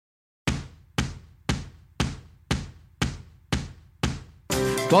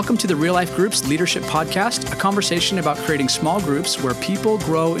Welcome to the Real Life Groups Leadership Podcast, a conversation about creating small groups where people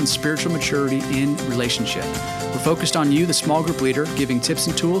grow in spiritual maturity in relationship. We're focused on you, the small group leader, giving tips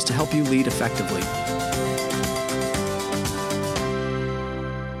and tools to help you lead effectively.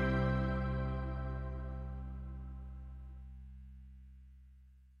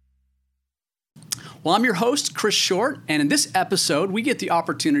 Well, I'm your host, Chris Short, and in this episode, we get the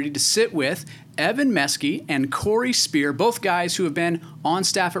opportunity to sit with Evan Meskey and Corey Spear, both guys who have been on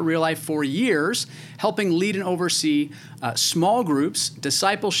staff at Real Life for years, helping lead and oversee small groups,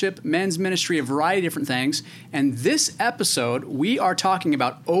 discipleship, men's ministry, a variety of different things. And this episode, we are talking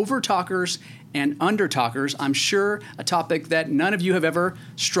about over-talkers and under-talkers. I'm sure a topic that none of you have ever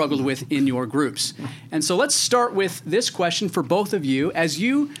struggled with in your groups. And so let's start with this question for both of you. As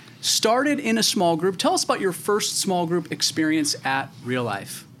you started in a small group, tell us about your first small group experience at Real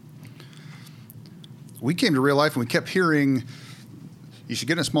Life. We came to Real Life and we kept hearing, you should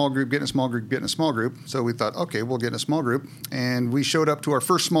get in a small group, get in a small group, get in a small group. So we thought, okay, we'll get in a small group. And we showed up to our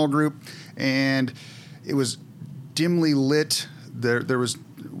first small group and it was dimly lit.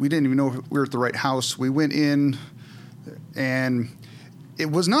 We didn't even know if we were at the right house. We went in and it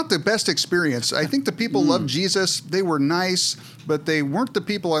was not the best experience. I think the people loved Jesus. They were nice, but they weren't the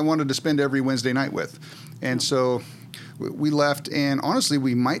people I wanted to spend every Wednesday night with. And so we left, and honestly,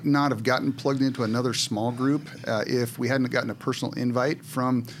 we might not have gotten plugged into another small group if we hadn't gotten a personal invite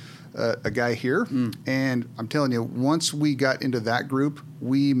from a guy here. And I'm telling you, once we got into that group,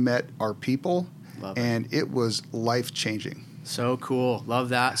 we met our people, and it was life-changing. So cool. Love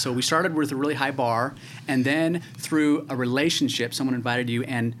that. So we started with a really high bar, and then through a relationship, someone invited you,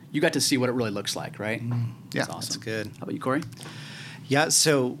 and you got to see what it really looks like, right? Yeah. That's awesome. That's good. How about you, Corey? Yeah,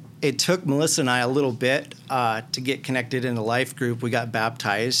 so it took Melissa and I a little bit to get connected in a life group. We got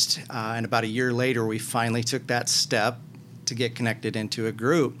baptized, and about a year later, we finally took that step to get connected into a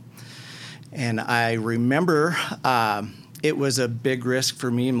group. And I remember it was a big risk for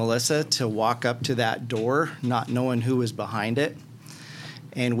me and Melissa to walk up to that door, not knowing who was behind it.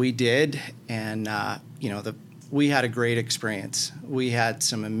 And we did, and we had a great experience. We had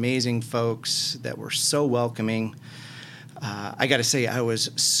some amazing folks that were so welcoming. I got to say, I was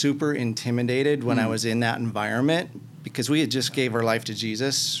super intimidated when I was in that environment because we had just gave our life to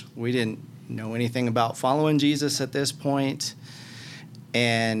Jesus. We didn't know anything about following Jesus at this point.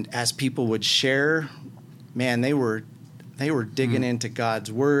 And as people would share, man, they were digging into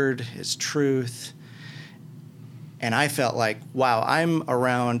God's word, his truth. And I felt like, wow, I'm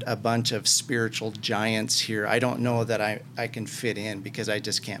around a bunch of spiritual giants here. I don't know that I can fit in because I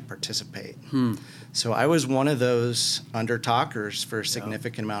just can't participate. So I was one of those under-talkers for a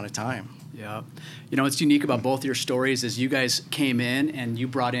significant amount of time. Yeah. You know, what's unique about both your stories is you guys came in and you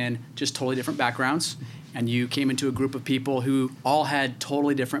brought in just totally different backgrounds, and you came into a group of people who all had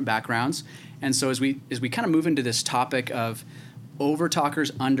totally different backgrounds. And so as we kind of move into this topic of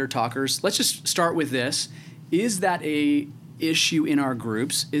over-talkers, under-talkers, let's just start with this. Is that a issue in our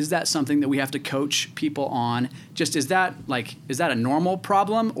groups? Is that something that we have to coach people on? Just is that a normal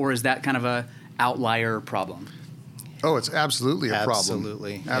problem, or is that kind of a outlier problem? Oh, it's absolutely a problem.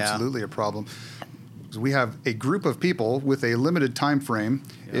 Absolutely. Absolutely a problem. We have a group of people with a limited time frame.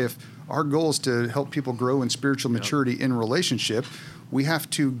 If our goal is to help people grow in spiritual maturity in relationship, we have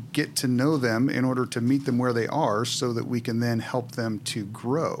to get to know them in order to meet them where they are so that we can then help them to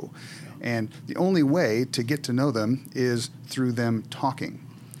grow. And the only way to get to know them is through them talking.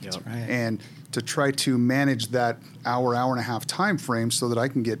 That's right. And to try to manage that hour and a half time frame so that I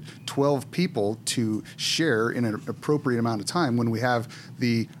can get 12 people to share in an appropriate amount of time when we have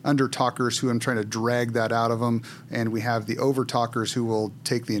the under-talkers who I'm trying to drag that out of them, and we have the over-talkers who will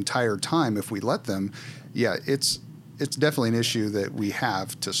take the entire time if we let them. Yeah, it's definitely an issue that we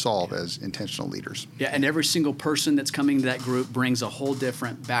have to solve as intentional leaders. Yeah, and every single person that's coming to that group brings a whole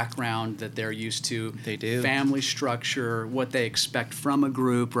different background that they're used to. They do. Family structure, what they expect from a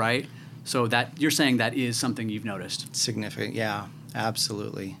group, right? So that you're saying that is something you've noticed. Significant, yeah,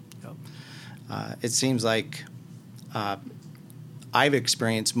 absolutely. Yep. It seems like I've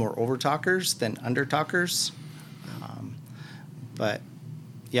experienced more over-talkers than under-talkers. But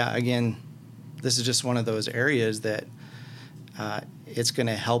yeah, again, this is just one of those areas that it's going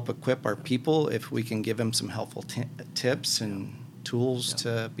to help equip our people if we can give them some helpful tips and tools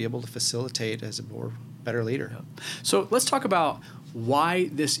to be able to facilitate as a better leader. So let's talk about why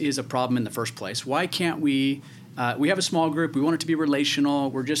this is a problem in the first place. Why can't we have a small group, we want it to be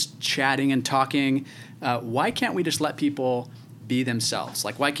relational, we're just chatting and talking. Why can't we just let people be themselves?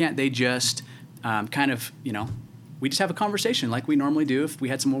 Like, why can't they just kind of, we just have a conversation like we normally do if we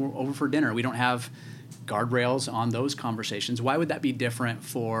had someone over for dinner. We don't have guardrails on those conversations. Why would that be different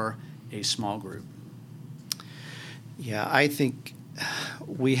for a small group? Yeah, I think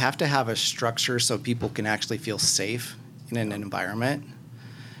we have to have a structure so people can actually feel safe in an environment.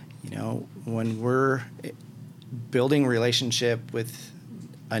 When we're building relationship with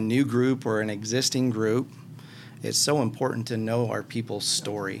a new group or an existing group, it's so important to know our people's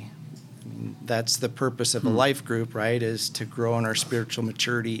story. That's the purpose of a life group, right, is to grow in our spiritual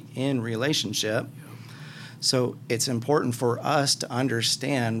maturity in relationship. So it's important for us to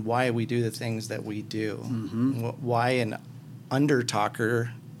understand why we do the things that we do, why an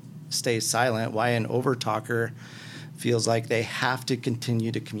under-talker stays silent, why an over-talker feels like they have to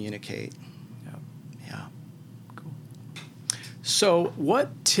continue to communicate. Yeah. Cool. So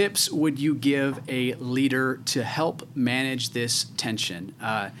what tips would you give a leader to help manage this tension?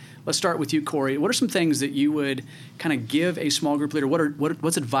 Let's start with you, Corey. What are some things that you would kind of give a small group leader?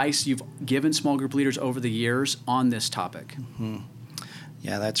 What's advice you've given small group leaders over the years on this topic?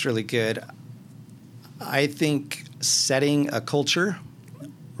 Yeah, that's really good. I think setting a culture,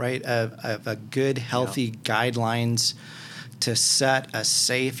 right, of a good, healthy guidelines to set a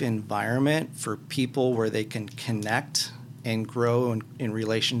safe environment for people where they can connect and grow in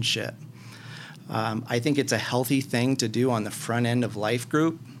relationship. I think it's a healthy thing to do on the front end of life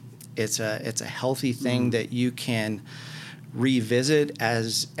group. It's a healthy thing that you can revisit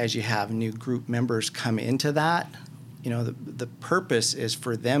as you have new group members come into that. The purpose is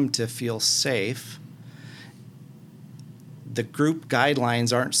for them to feel safe. The group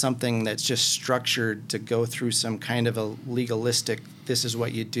guidelines aren't something that's just structured to go through some kind of a legalistic, this is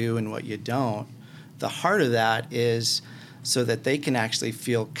what you do and what you don't. The heart of that is so that they can actually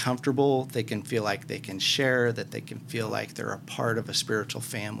feel comfortable, they can feel like they can share, that they can feel like they're a part of a spiritual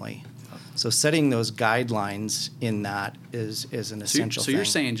family. So setting those guidelines in that is an essential thing. So you're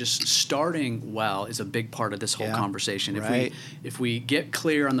saying just starting well is a big part of this whole conversation. If we get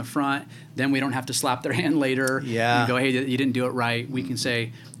clear on the front, then we don't have to slap their hand later and go, hey, you didn't do it right. We can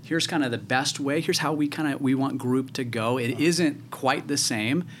say, here's kind of the best way. Here's how we want group to go. It isn't quite the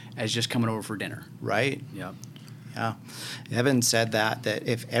same as just coming over for dinner. Right. Yep. Yeah. Evan said that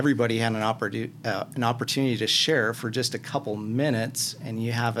if everybody had an opportunity to share for just a couple minutes, and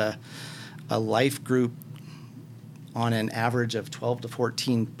you have a life group on an average of 12 to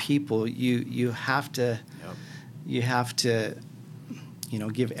 14 people, you have to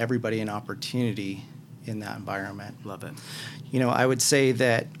give everybody an opportunity in that environment. Love it. I would say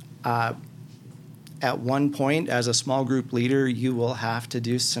that at one point, as a small group leader, you will have to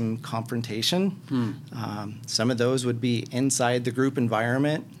do some confrontation. Some of those would be inside the group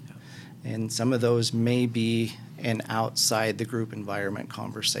environment, and some of those may be an outside the group environment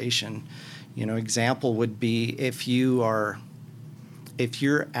conversation. Example would be if you're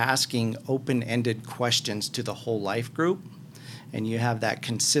asking open-ended questions to the whole life group, and you have that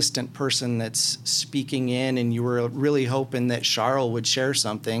consistent person that's speaking in, and you were really hoping that Charles would share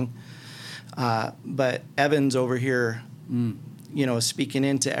something. But Evan's over here, speaking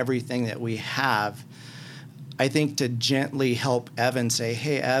into everything that we have. I think to gently help Evan say,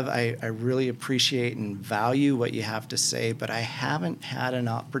 hey, Ev, I really appreciate and value what you have to say, but I haven't had an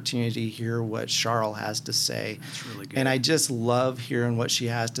opportunity to hear what Charles has to say. That's really good. And I just love hearing what she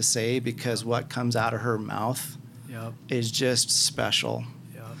has to say, because what comes out of her mouth is just special.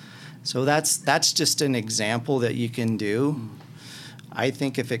 Yep. So that's just an example that you can do. I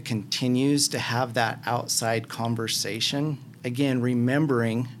think if it continues to have that outside conversation, again,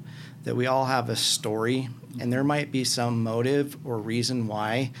 remembering that we all have a story, and there might be some motive or reason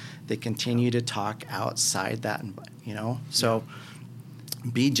why they continue to talk outside that, So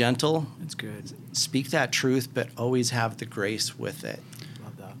be gentle. That's good. Speak that truth, but always have the grace with it.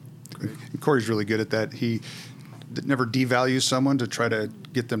 Love that. Great. Corey's really good at that. He never devalues someone to try to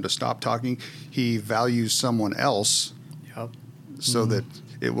get them to stop talking. He values someone else so that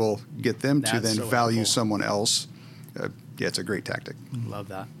it will get them to then value someone else. It's a great tactic. Love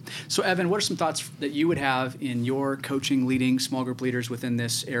that. So, Evan, what are some thoughts that you would have in your coaching, leading small group leaders within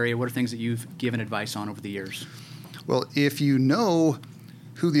this area? What are things that you've given advice on over the years? Well, if you know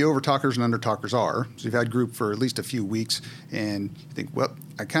who the overtalkers and undertalkers are, so you've had group for at least a few weeks, and you think, well,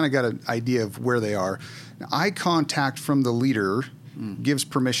 I kind of got an idea of where they are. Now, eye contact from the leader gives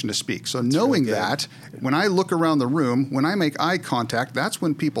permission to speak. So that's knowing that, when I look around the room, when I make eye contact, that's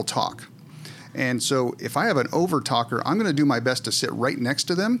when people talk. And so if I have an overtalker, I'm going to do my best to sit right next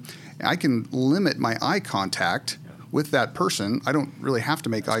to them. I can limit my eye contact with that person, I don't really have to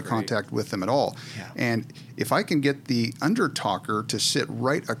make eye contact with them at all. Yeah. And if I can get the under-talker to sit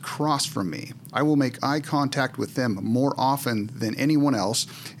right across from me, I will make eye contact with them more often than anyone else.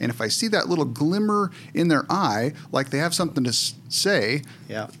 And if I see that little glimmer in their eye, like they have something to say,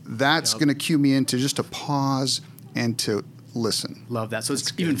 that's going to cue me into just to pause and to listen. Love that. So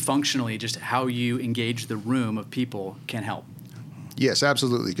it's even functionally just how you engage the room of people can help. Yes,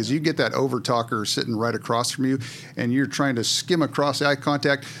 absolutely. Because you get that over-talker sitting right across from you, and you're trying to skim across eye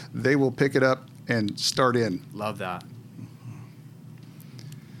contact, they will pick it up and start in. Love that.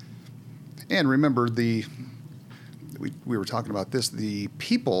 And remember, we were talking about this, the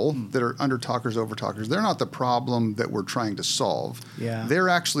people that are under-talkers, over-talkers, they're not the problem that we're trying to solve. Yeah. They're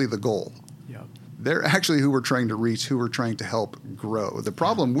actually the goal. Yep. They're actually who we're trying to reach, who we're trying to help grow. The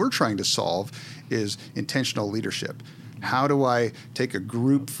problem we're trying to solve is intentional leadership. How do I take a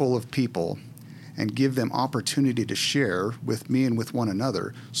group full of people and give them opportunity to share with me and with one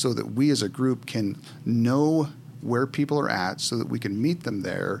another so that we as a group can know where people are at so that we can meet them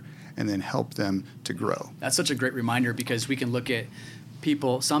there and then help them to grow. That's such a great reminder because we can look at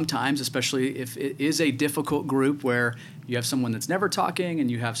people sometimes, especially if it is a difficult group where you have someone that's never talking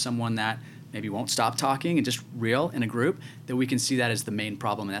and you have someone that maybe won't stop talking and just real in a group, that we can see that as the main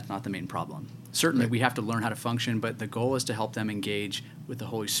problem, and that's not the main problem. Certainly, we have to learn how to function, but the goal is to help them engage with the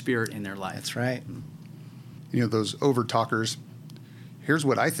Holy Spirit in their life. That's right. You know, those over-talkers, here's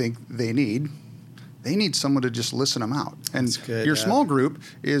what I think they need. They need someone to just listen them out. And That's good, your small group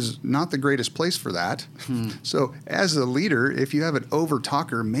is not the greatest place for that. So as a leader, if you have an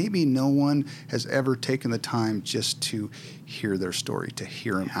over-talker, maybe no one has ever taken the time just to hear their story, to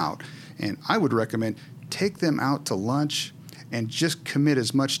hear them out. And I would recommend take them out to lunch and just commit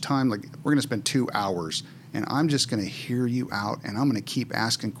as much time. Like, we're going to spend 2 hours, and I'm just going to hear you out, and I'm going to keep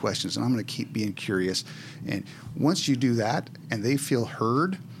asking questions, and I'm going to keep being curious. And once you do that and they feel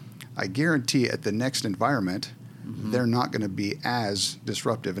heard, I guarantee at the next environment, they're not going to be as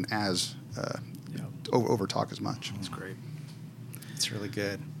disruptive and as over talk as much. That's great. It's really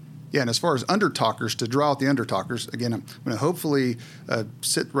good. Yeah, and as far as under-talkers, to draw out the under-talkers, again, I'm going to hopefully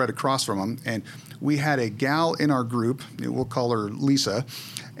sit right across from them. And we had a gal in our group, we'll call her Lisa,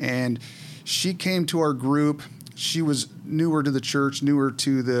 and she came to our group. She was newer to the church, newer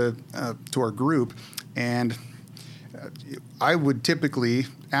to our group, and I would typically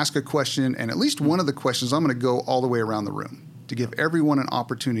ask a question, and at least one of the questions, I'm going to go all the way around the room to give everyone an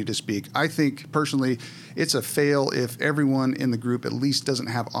opportunity to speak. I think, personally, it's a fail if everyone in the group at least doesn't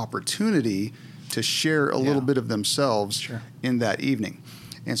have opportunity to share a little bit of themselves in that evening.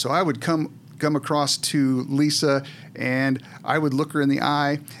 And so I would come across to Lisa, and I would look her in the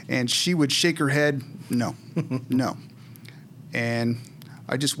eye, and she would shake her head, no, no. And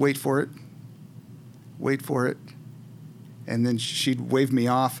I just wait for it, and then she'd wave me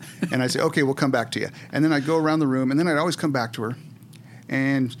off, and I'd say, okay, we'll come back to you. And then I'd go around the room, and then I'd always come back to her,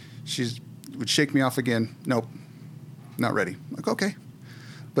 and she would shake me off again. Nope, not ready. I'm like, okay.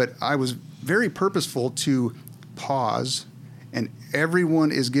 But I was very purposeful to pause, and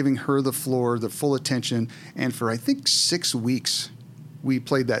everyone is giving her the floor, the full attention. And for, I think, 6 weeks, we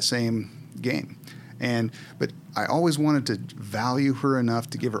played that same game. But I always wanted to value her enough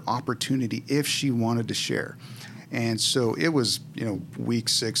to give her opportunity if she wanted to share. And so it was, week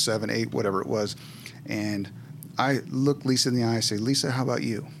 6, 7, 8, whatever it was. And I looked Lisa in the eye, I say, Lisa, how about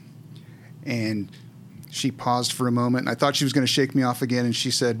you? And she paused for a moment, and I thought she was going to shake me off again. And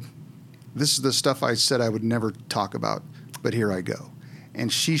she said, this is the stuff I said I would never talk about, but here I go. And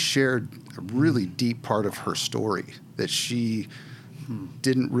she shared a really deep part of her story that she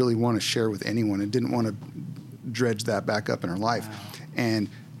didn't really want to share with anyone and didn't want to dredge that back up in her life. Wow. And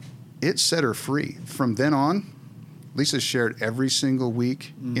it set her free. From then on, Lisa shared every single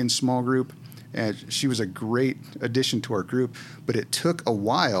week in small group, and she was a great addition to our group, but it took a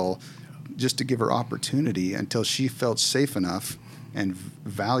while just to give her opportunity until she felt safe enough and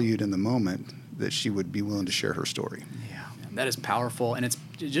valued in the moment that she would be willing to share her story. Yeah, that is powerful. And it's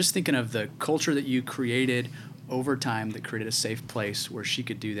just thinking of the culture that you created over time that created a safe place where she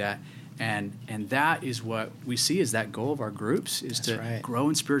could do that. And that is what we see as that goal of our groups, is to grow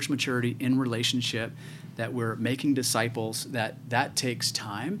in spiritual maturity, in relationship, that we're making disciples, that takes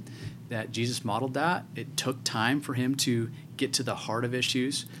time, that Jesus modeled that. It took time for him to get to the heart of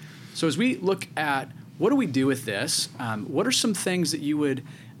issues. So as we look at what do we do with this, what are some things that you would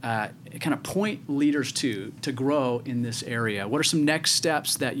kind of point leaders to grow in this area? What are some next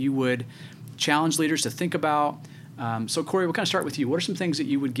steps that you would challenge leaders to think about? So Corey, we'll kind of start with you. What are some things that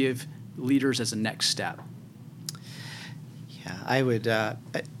you would give leaders as a next step? Yeah, I would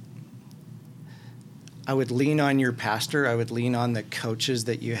I would lean on your pastor. I would lean on the coaches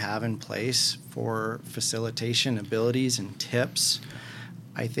that you have in place for facilitation abilities and tips.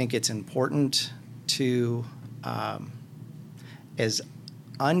 I think it's important to, as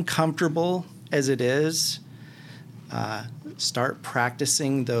uncomfortable as it is, start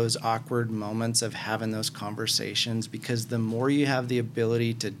practicing those awkward moments of having those conversations, because the more you have the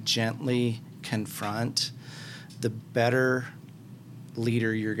ability to gently confront, the better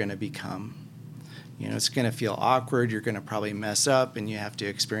leader you're going to become. It's going to feel awkward. You're going to probably mess up, and you have to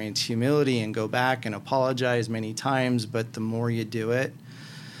experience humility and go back and apologize many times. But the more you do it,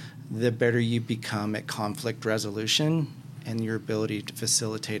 the better you become at conflict resolution and your ability to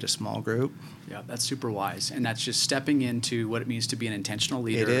facilitate a small group. Yeah, that's super wise. And that's just stepping into what it means to be an intentional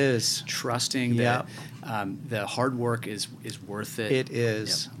leader. It is. Trusting that the hard work is worth it. It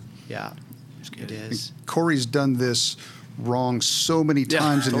is. Yep. Yeah, it is. Corey's done this wrong so many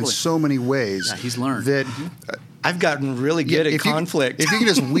times and in so many ways. Yeah, he's learned. That I've gotten really good at conflict. If you can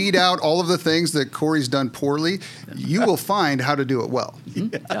just weed out all of the things that Corey's done poorly, you will find how to do it well.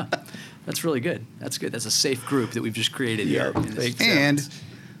 Yeah. That's really good. That's good. That's a safe group that we've just created here. And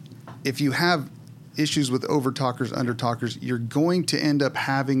if you have issues with over-talkers, under-talkers, you're going to end up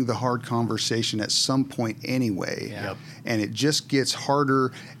having the hard conversation at some point anyway. Yep. And it just gets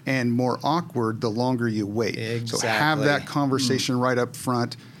harder and more awkward the longer you wait. Exactly. So have that conversation right up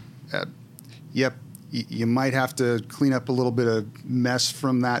front. You might have to clean up a little bit of mess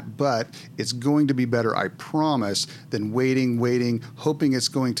from that, but it's going to be better, I promise, than waiting, hoping it's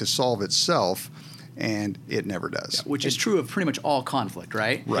going to solve itself. And it never does. Yeah, which is true of pretty much all conflict,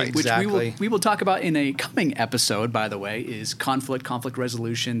 right? Right. Which Exactly. we will talk about in a coming episode, by the way, is conflict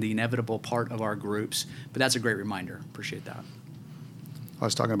resolution, the inevitable part of our groups. But that's a great reminder. Appreciate that. I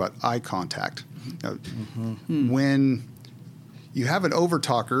was talking about eye contact. Now, when you have an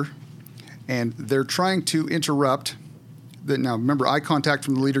over-talker and they're trying to interrupt, now remember, eye contact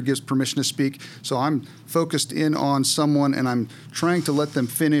from the leader gives permission to speak. So I'm focused in on someone and I'm trying to let them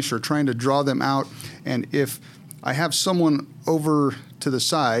finish or trying to draw them out. And if I have someone over to the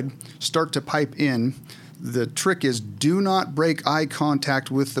side start to pipe in, the trick is do not break eye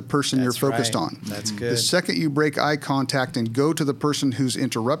contact with the person you're focused on. That's good. The second you break eye contact and go to the person who's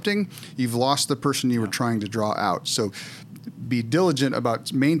interrupting, you've lost the person you were trying to draw out. So be diligent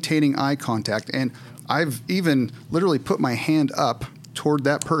about maintaining eye contact. And I've even literally put my hand up toward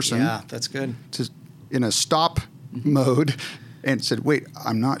that person. Yeah, that's good. In a stop mode and said, wait,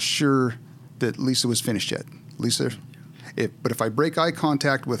 I'm not sure that Lisa was finished yet. Lisa, but if I break eye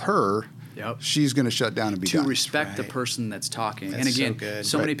contact with her, she's going to shut down and be done. To respect the person that's talking. That's and again, so good.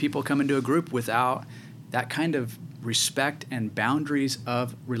 so many people come into a group without that kind of respect and boundaries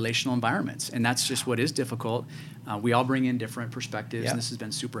of relational environments. And that's just what is difficult. We all bring in different perspectives, and this has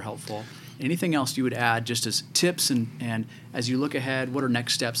been super helpful. Anything else you would add just as tips and as you look ahead, what are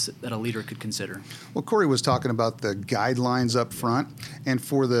next steps that a leader could consider? Well, Corey was talking about the guidelines up front. And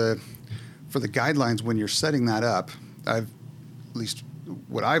for the guidelines, when you're setting that up, at least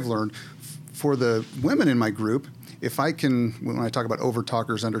what I've learned, for the women in my group, if I can, when I talk about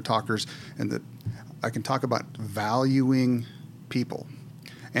over-talkers, under-talkers, I can talk about valuing people.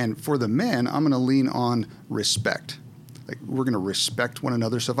 And for the men, I'm going to lean on respect. Like, we're going to respect one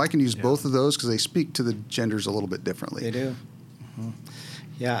another. So if I can use both of those, because they speak to the genders a little bit differently. They do.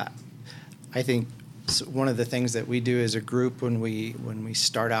 Yeah. I think one of the things that we do as a group when we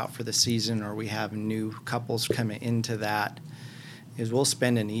start out for the season, or we have new couples coming into that, is we'll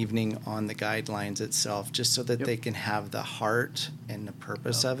spend an evening on the guidelines itself, just so that they can have the heart and the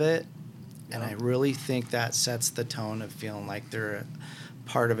purpose of it. And I really think that sets the tone of feeling like they're a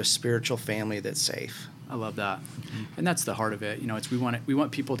part of a spiritual family that's safe. I love that. And that's the heart of it. It's we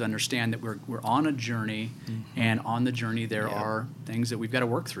want people to understand that we're on a journey, and on the journey there are things that we've got to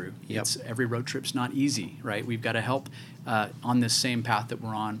work through. Every road trip's not easy, right? We've got to help on this same path that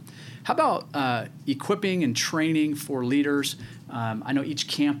we're on. How about equipping and training for leaders? I know each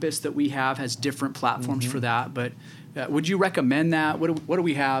campus that we have has different platforms for that, but would you recommend that? What do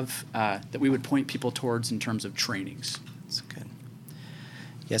we have that we would point people towards in terms of trainings? That's good.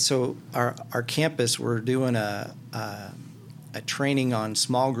 Yeah, so our campus, we're doing a training on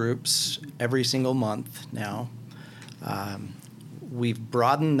small groups every single month now. We've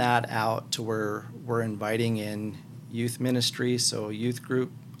broadened that out to where we're inviting in youth ministry, so youth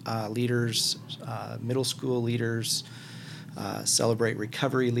group leaders, middle school leaders, Celebrate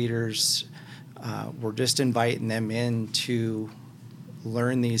Recovery leaders. We're just inviting them in to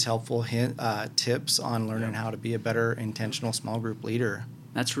learn these helpful tips on learning how to be a better intentional small group leader.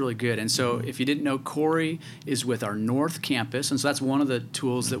 That's really good. And so if you didn't know, Corey is with our North Campus, and so that's one of the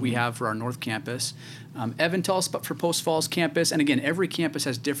tools that we have for our North Campus. Evan, tell us about for Post Falls Campus. And again, every campus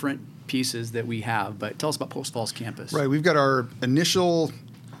has different pieces that we have, but tell us about Post Falls Campus. Right. We've got our initial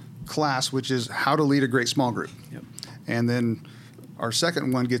class, which is how to lead a great small group. Yep. And then our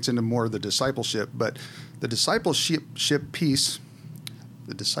second one gets into more of the discipleship, but the discipleship piece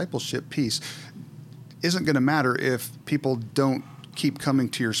isn't going to matter if people don't keep coming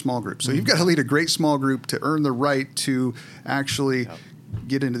to your small group. So you've got to lead a great small group to earn the right to actually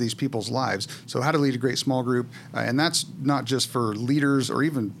get into these people's lives. So how to lead a great small group, and that's not just for leaders, or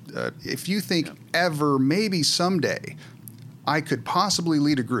even if you think ever, maybe someday, I could possibly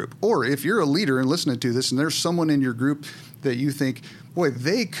lead a group. Or if you're a leader and listening to this and there's someone in your group that you think, boy,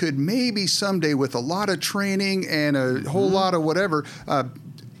 they could maybe someday, with a lot of training and a whole lot of whatever,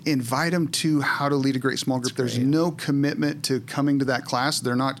 invite them to how to lead a great small group. There's no commitment to coming to that class.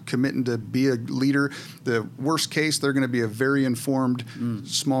 They're not committing to be a leader. The worst case, they're going to be a very informed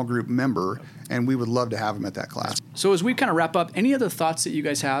small group member, and we would love to have them at that class. So as we kind of wrap up, any other thoughts that you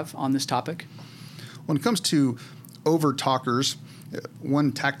guys have on this topic? When it comes to over talkers,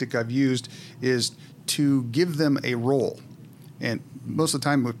 one tactic I've used is to give them a role. And most of the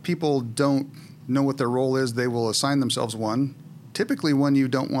time, if people don't know what their role is, they will assign themselves one, typically one you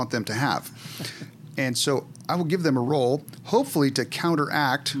don't want them to have. And so I will give them a role, hopefully to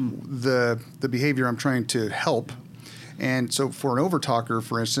counteract the behavior I'm trying to help. And so for an overtalker,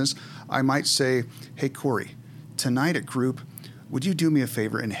 for instance, I might say, hey, Corey, tonight at group, would you do me a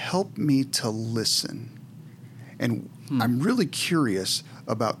favor and help me to listen? And I'm really curious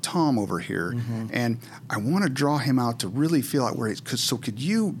about Tom over here, and I want to draw him out to really feel out where he's. So could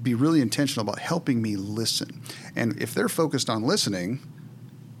you be really intentional about helping me listen? And if they're focused on listening,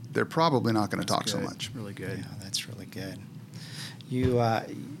 they're probably not going to talk so much. Really good. Yeah, that's really good. You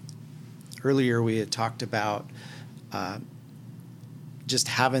earlier we had talked about just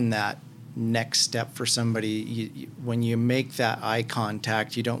having that next step for somebody. When you make that eye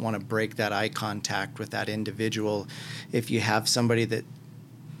contact, you don't want to break that eye contact with that individual. If you have somebody that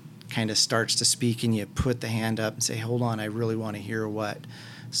kind of starts to speak and you put the hand up and say, hold on, I really want to hear what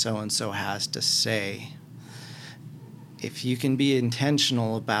so-and-so has to say. If you can be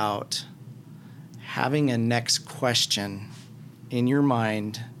intentional about having a next question in your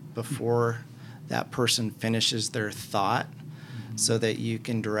mind before that person finishes their thought, so that you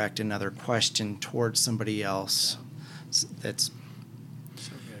can direct another question towards somebody else. That's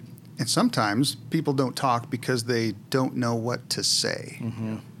so good. And sometimes people don't talk because they don't know what to say.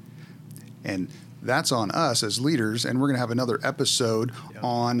 And that's on us as leaders, and we're going to have another episode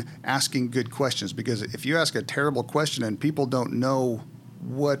on asking good questions, because if you ask a terrible question and people don't know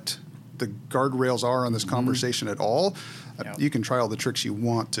what the guardrails are on this conversation at all, you can try all the tricks you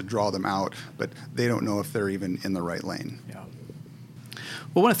want to draw them out, but they don't know if they're even in the right lane.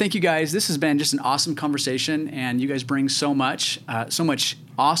 Well, I want to thank you guys. This has been just an awesome conversation, and you guys bring so much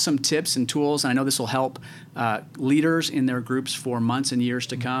awesome tips and tools. And I know this will help leaders in their groups for months and years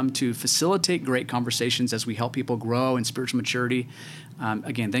to come to facilitate great conversations as we help people grow in spiritual maturity.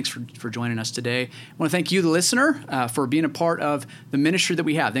 Again, thanks for joining us today. I want to thank you, the listener, for being a part of the ministry that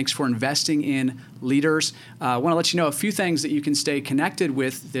we have. Thanks for investing in leaders. I want to let you know a few things that you can stay connected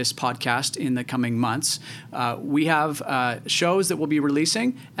with this podcast in the coming months. We have shows that we'll be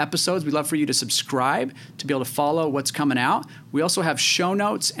releasing, episodes. We'd love for you to subscribe to be able to follow what's coming out. We also have show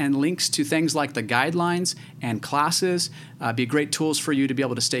notes and links to things like the guidelines and classes. Be great tools for you to be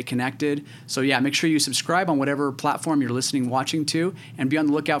able to stay connected. So yeah, make sure you subscribe on whatever platform you're listening, watching to, and be on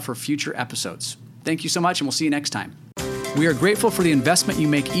the lookout for future episodes. Thank you so much, and we'll see you next time. We are grateful for the investment you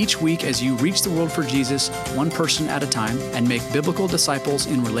make each week as you reach the world for Jesus, one person at a time, and make biblical disciples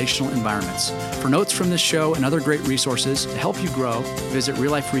in relational environments. For notes from this show and other great resources to help you grow, visit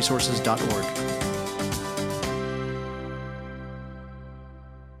realliferesources.org.